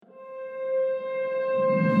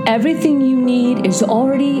Everything you need is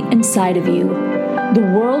already inside of you.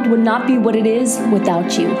 The world would not be what it is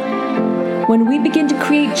without you. When we begin to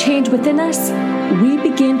create change within us, we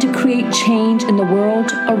begin to create change in the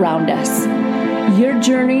world around us. Your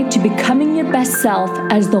journey to becoming your best self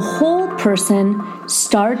as the whole person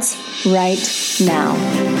starts right now.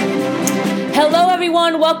 Hello,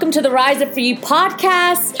 everyone. Welcome to the Rise Up For You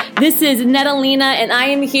podcast. This is Natalina, and I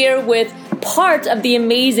am here with part of the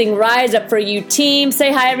amazing Rise Up For You team.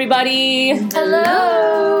 Say hi, everybody.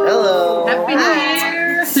 Hello. Hello. Happy New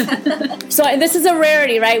Year. So this is a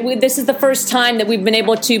rarity, right? This is the first time that we've been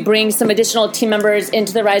able to bring some additional team members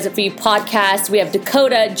into the Rise Up For You podcast. We have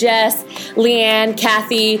Dakota, Jess, Leanne,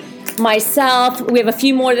 Kathy, myself. We have a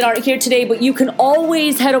few more that aren't here today, but you can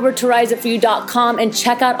always head over to riseupforyou.com and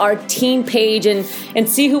check out our team page and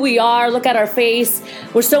see who we are, look at our face.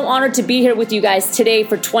 We're so honored to be here with you guys today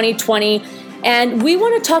for 2020. And we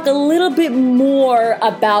want to talk a little bit more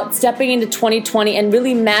about stepping into 2020 and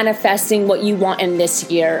really manifesting what you want in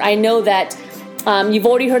this year. I know that you've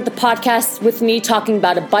already heard the podcast with me talking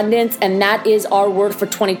about abundance, and that is our word for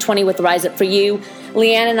 2020 with Rise Up For You.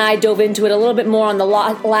 Leanne and I dove into it a little bit more on the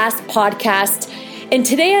last podcast. And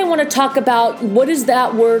today I want to talk about what is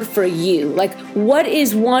that word for you? Like, what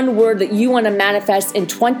is one word that you want to manifest in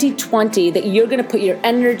 2020 that you're going to put your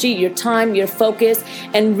energy, your time, your focus,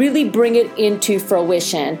 and really bring it into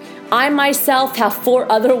fruition? I myself have 4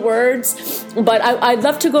 other words, but I'd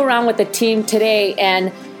love to go around with the team today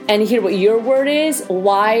and hear what your word is,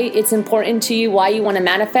 why it's important to you, why you want to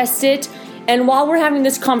manifest it. And while we're having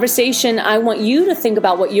this conversation, I want you to think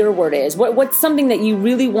about what your word is. What's something that you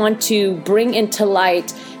really want to bring into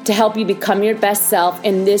light to help you become your best self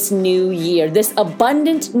in this new year, this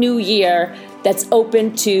abundant new year that's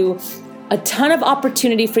open to a ton of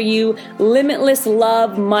opportunity for you, limitless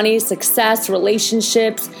love, money, success,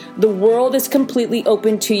 relationships. The world is completely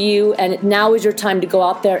open to you, and now is your time to go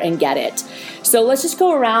out there and get it. So let's just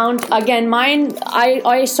go around. Again, mine,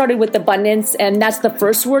 I started with abundance, and that's the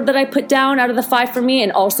first word that I put down out of the 5 for me,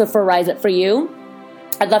 and also for Rise Up For You.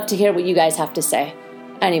 I'd love to hear what you guys have to say.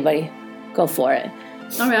 Anybody, go for it.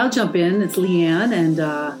 All right, I'll jump in. It's Leanne, and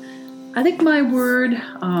I think my word,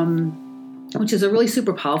 which is a really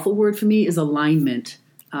super powerful word for me, is alignment.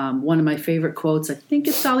 One of my favorite quotes, I think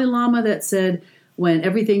it's Dalai Lama, that said, when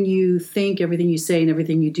everything you think, everything you say, and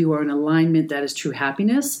everything you do are in alignment, that is true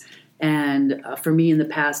happiness. And for me in the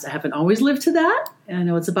past, I haven't always lived to that. I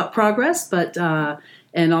know it's about progress, but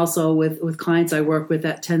and also with clients I work with,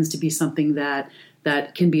 that tends to be something that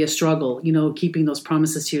can be a struggle. You know, keeping those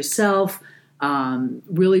promises to yourself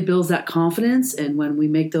really builds that confidence. And when we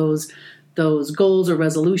make those goals or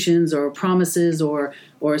resolutions or promises or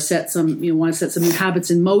want to set some new habits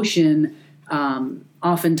in motion,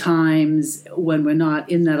 oftentimes when we're not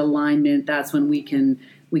in that alignment, that's when we can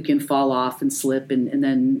fall off and slip and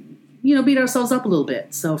then beat ourselves up a little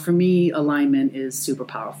bit. So for me, alignment is super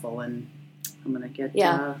powerful, and I'm going to get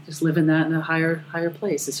just live in that in a higher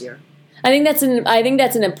place this year. I think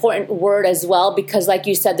that's an important word as well, because like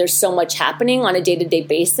you said, there's so much happening on a day-to-day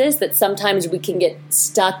basis that sometimes we can get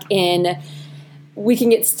stuck in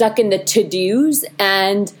the to-dos,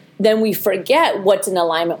 and then we forget what's in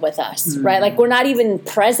alignment with us, right? Like we're not even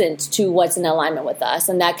present to what's in alignment with us,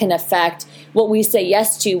 and that can affect what we say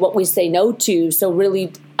yes to, what we say no to. So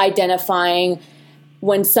really identifying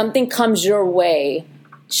when something comes your way,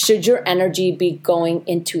 should your energy be going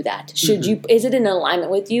into that? Is it in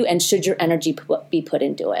alignment with you, and should your energy be put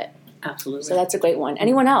into it? Absolutely. So that's a great one.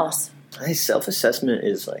 Anyone else? I think self-assessment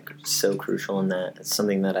is so crucial in that. It's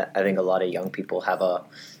something that I think a lot of young people have a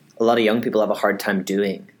hard time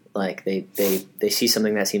doing. Like they see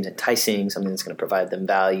something that seems enticing, something that's going to provide them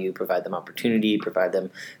value, provide them opportunity, provide them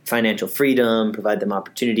financial freedom, provide them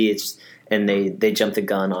opportunity. And they jump the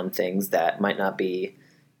gun on things that might not be,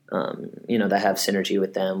 that have synergy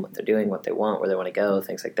with them, what they're doing, what they want, where they want to go,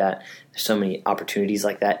 things like that. There's so many opportunities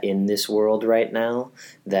like that in this world right now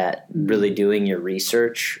that really doing your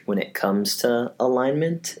research when it comes to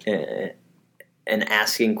alignment and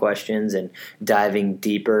asking questions and diving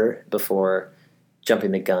deeper before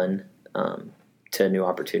jumping the gun to a new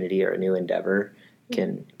opportunity or a new endeavor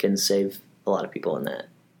can save a lot of people in that.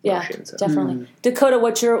 Yeah, definitely. Dakota,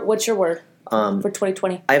 what's your word for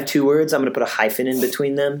 2020? I have 2 words. I'm going to put a hyphen in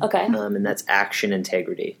between them. Okay. And that's action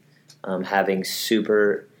integrity. Having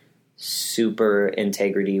super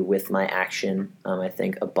integrity with my action. I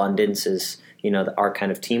think abundance is, our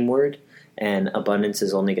kind of team word, and abundance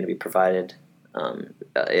is only going to be provided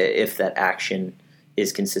if that action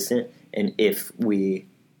is consistent, and if we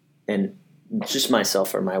just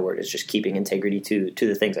myself, or my word is just keeping integrity to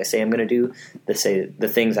the things I say I'm going to do, the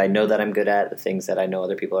things I know that I'm good at, the things that I know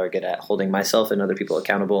other people are good at, holding myself and other people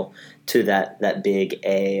accountable to that big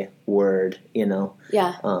A word, you know?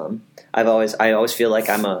 Yeah. I always feel like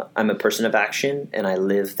I'm a person of action, and I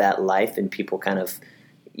live that life, and people kind of,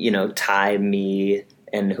 you know, tie me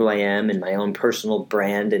and who I am and my own personal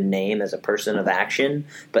brand and name as a person of action.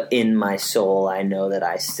 But in my soul, I know that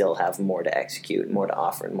I still have more to execute, more to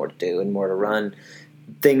offer, and more to do, and more to run,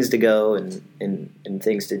 things to go and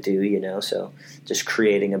things to do, you know. So just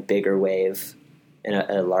creating a bigger wave and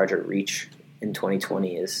a larger reach in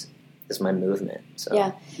 2020 is my movement. So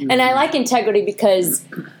yeah. And I like integrity because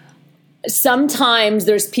sometimes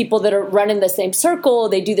there's people that are running the same circle,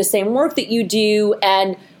 they do the same work that you do,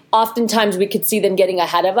 and oftentimes we could see them getting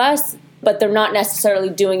ahead of us, but they're not necessarily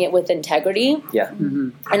doing it with integrity. Yeah. Mm-hmm.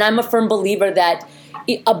 And I'm a firm believer that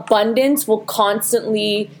abundance will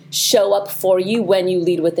constantly show up for you when you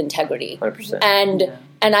lead with integrity. 100%.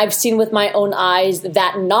 And I've seen with my own eyes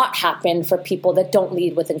that not happen for people that don't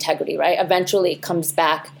lead with integrity, right? Eventually it comes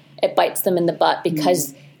back, it bites them in the butt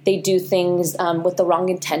because they do things with the wrong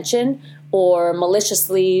intention, or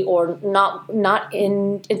maliciously, or not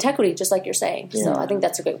in integrity, just like you're saying. Yeah. So I think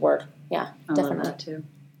that's a great word. Yeah, definitely. Love that too.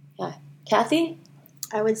 Yeah. Kathy?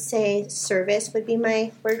 I would say service would be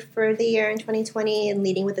my word for the year in 2020, and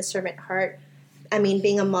leading with a servant heart. I mean,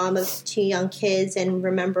 being a mom of 2 young kids and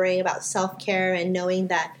remembering about self-care and knowing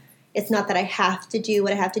that it's not that I have to do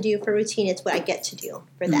what I have to do for routine, it's what I get to do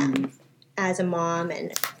for them as a mom,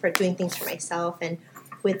 and for doing things for myself. And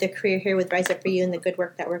with the career here with Rise Up For You and the good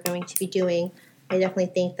work that we're going to be doing, I definitely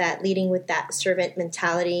think that leading with that servant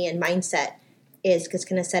mentality and mindset is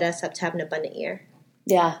going to set us up to have an abundant year.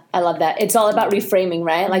 Yeah, I love that. It's all about reframing,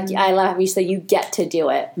 right? Like I love how you say you get to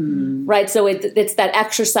do it, right? So it's that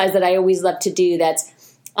exercise that I always love to do. That's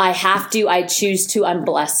I have to, I choose to, I'm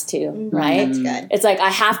blessed to, right? That's good. It's like I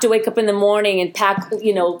have to wake up in the morning and pack,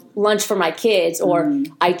 lunch for my kids, or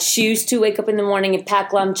I choose to wake up in the morning and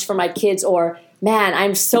pack lunch for my kids, or man,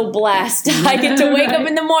 I'm so blessed. I get to wake up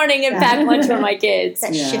in the morning and pack lunch for my kids.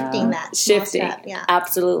 That's shifting that. Shifting. Yeah.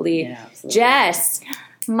 Absolutely. Yeah, absolutely. Jess.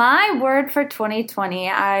 My word for 2020,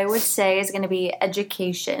 I would say, is going to be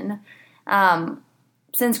education.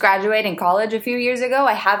 Since graduating college a few years ago,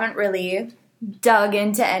 I haven't really dug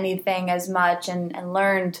into anything as much and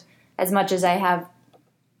learned as much as I have,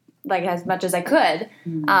 like as much as I could.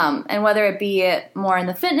 And whether it be more in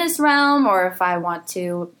the fitness realm, or if I want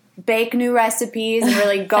to bake new recipes and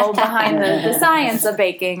really go behind the science of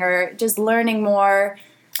baking, or just learning more,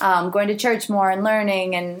 going to church more and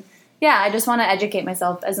learning. And yeah, I just want to educate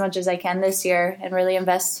myself as much as I can this year and really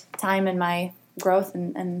invest time in my growth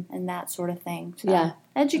and that sort of thing. So, Yeah.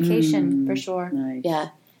 Education for sure. Nice. Yeah.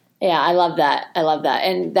 Yeah, I love that.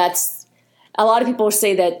 And that's, a lot of people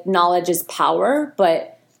say that knowledge is power,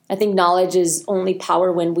 but I think knowledge is only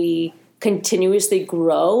power when we continuously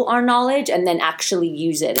grow our knowledge and then actually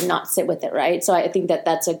use it and not sit with it, right? So I think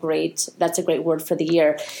that's a great word for the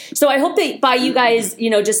year. So I hope that by you guys,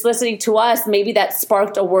 just listening to us, maybe that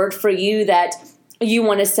sparked a word for you that you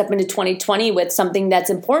want to step into 2020 with something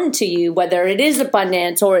that's important to you, whether it is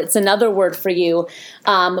abundance or it's another word for you.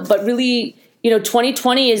 But really,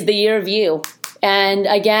 2020 is the year of you. And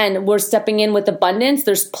again, we're stepping in with abundance.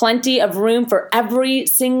 There's plenty of room for every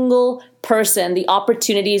single person. The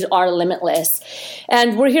opportunities are limitless.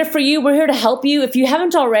 And we're here for you. We're here to help you. If you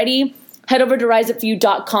haven't already, head over to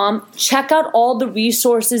riseupforyou.com. Check out all the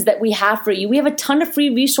resources that we have for you. We have a ton of free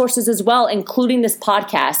resources as well, including this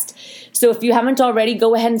podcast. So if you haven't already,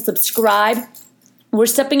 go ahead and subscribe. We're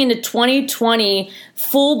stepping into 2020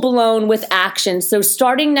 full-blown with action. So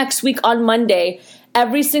starting next week on Monday,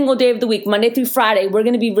 every single day of the week, Monday through Friday, we're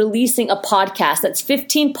going to be releasing a podcast. That's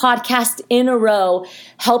 15 podcasts in a row,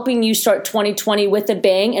 helping you start 2020 with a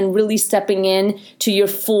bang and really stepping in to your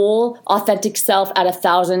full, authentic self at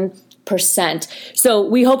 1,000%. So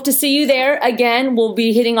we hope to see you there. Again, we'll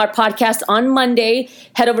be hitting our podcast on Monday.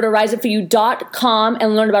 Head over to riseupforyou.com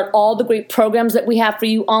and learn about all the great programs that we have for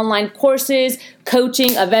you, online courses,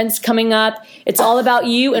 coaching, events coming up. It's all about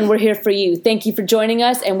you, and we're here for you. Thank you for joining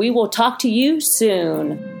us, and we will talk to you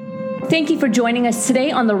soon. Thank you for joining us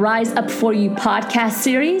today on the Rise Up For You podcast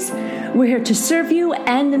series. We're here to serve you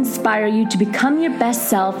and inspire you to become your best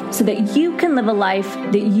self so that you can live a life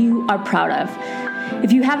that you are proud of.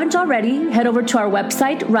 If you haven't already, head over to our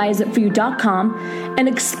website, riseupforyou.com, and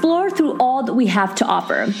explore through all that we have to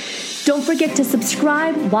offer. Don't forget to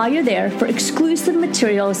subscribe while you're there for exclusive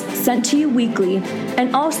materials sent to you weekly,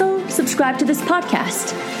 and also subscribe to this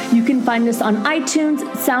podcast. You can find us on iTunes,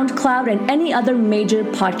 SoundCloud, and any other major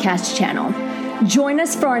podcast channel. Join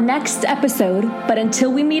us for our next episode, but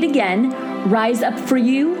until we meet again, rise up for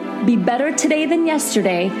you, be better today than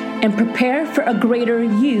yesterday, and prepare for a greater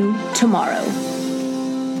you tomorrow.